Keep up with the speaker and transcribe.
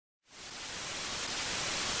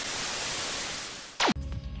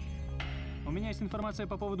есть информация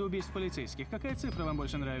по поводу убийств полицейских. Какая цифра вам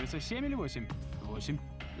больше нравится, 7 или 8? 8.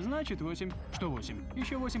 Значит 8. Что 8?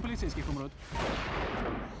 Еще 8 полицейских умрут.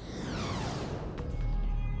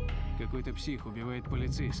 Какой-то псих убивает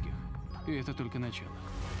полицейских. И это только начало.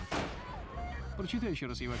 Прочитай еще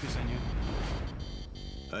раз его описание.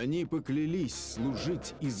 Они поклялись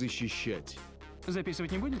служить и защищать.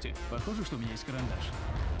 Записывать не будете? Похоже, что у меня есть карандаш.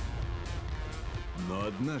 Но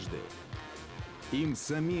однажды им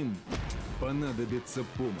самим понадобится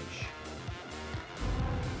помощь.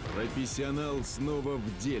 Профессионал снова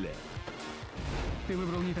в деле. Ты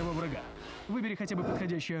выбрал не того врага. Выбери хотя бы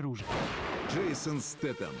подходящее оружие. Джейсон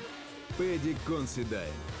Стэттем, Пэдди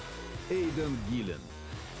Консидайн, Эйдан Гиллен.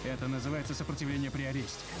 Это называется сопротивление при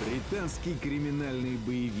аресте. Британский криминальный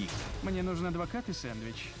боевик. Мне нужен адвокат и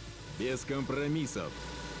сэндвич. Без компромиссов.